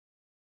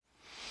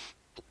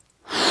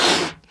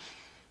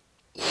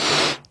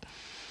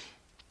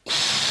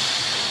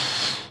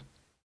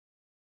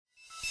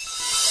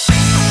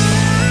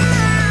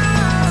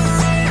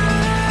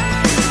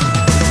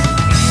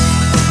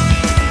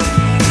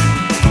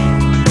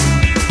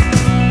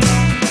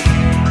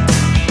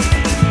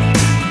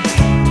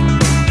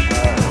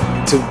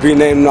to be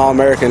named an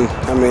All-American.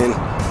 I mean,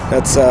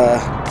 that's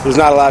there's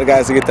not a lot of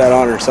guys that get that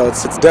honor, so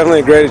it's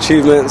definitely a great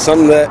achievement,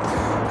 something that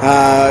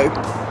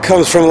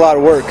comes from a lot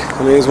of work.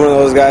 I mean, he's one of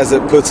those guys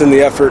that puts in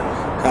the effort,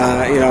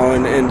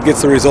 and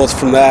gets the results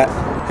from that,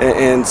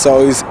 and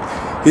so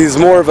he's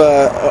more of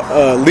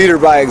a leader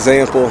by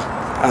example,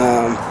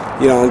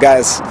 and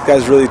guys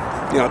really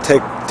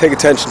take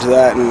attention to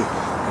that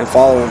and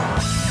follow him.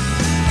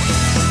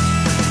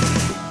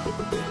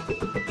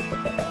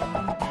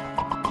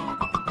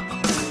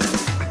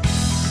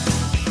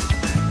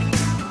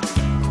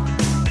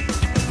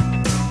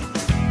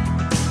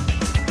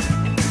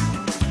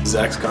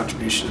 Zach's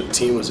contribution to the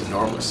team was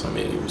enormous. I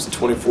mean, he was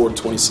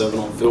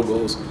 24-27 on field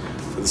goals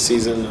for the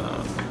season.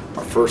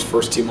 Our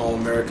first team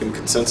All-American,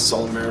 consensus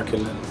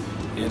All-American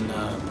in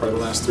probably the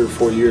last 3 or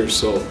 4 years.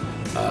 So,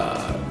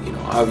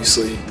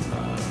 obviously,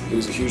 he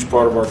was a huge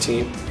part of our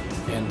team,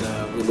 and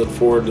we look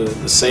forward to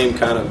the same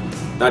kind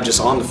of, not just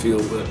on the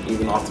field, but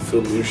even off the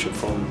field leadership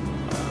from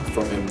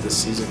him this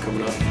season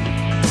coming up.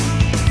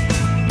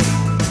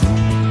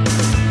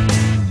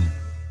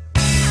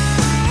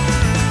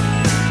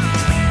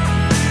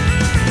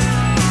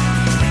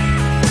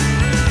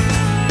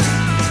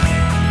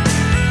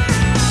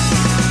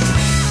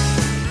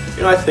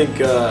 I think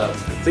the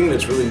thing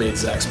that's really made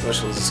Zach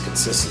special is his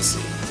consistency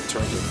in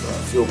terms of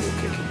field goal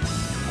kicking,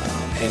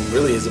 and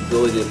really his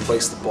ability to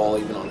place the ball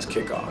even on his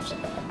kickoffs.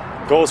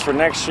 Goals for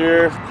next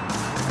year: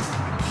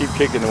 keep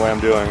kicking the way I'm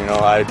doing.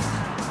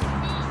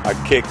 I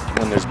kick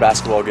when there's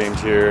basketball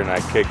games here, and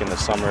I kick in the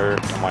summer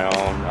on my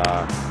own.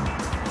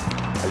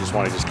 I just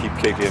want to keep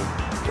kicking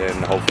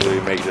and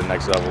hopefully make it to the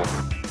next level.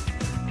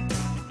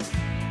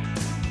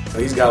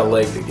 He's got a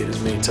leg to get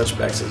as many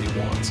touchbacks as he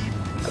wants.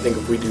 I think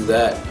if we do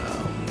that,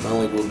 not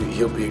only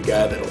he'll be a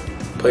guy that'll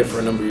play for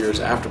a number of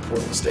years after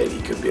Portland State,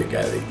 he could be a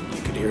guy that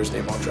you could hear his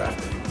name on draft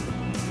day.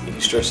 If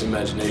you stretch the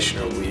imagination,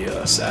 are we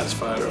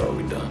satisfied or are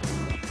we done?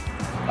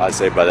 I'd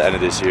say by the end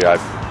of this year, I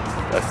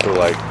feel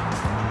like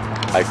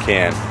I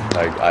can.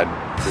 I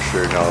for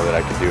sure know that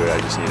I can do it.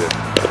 I just need to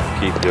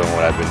keep doing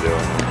what I've been doing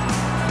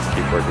and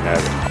keep working at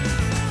it.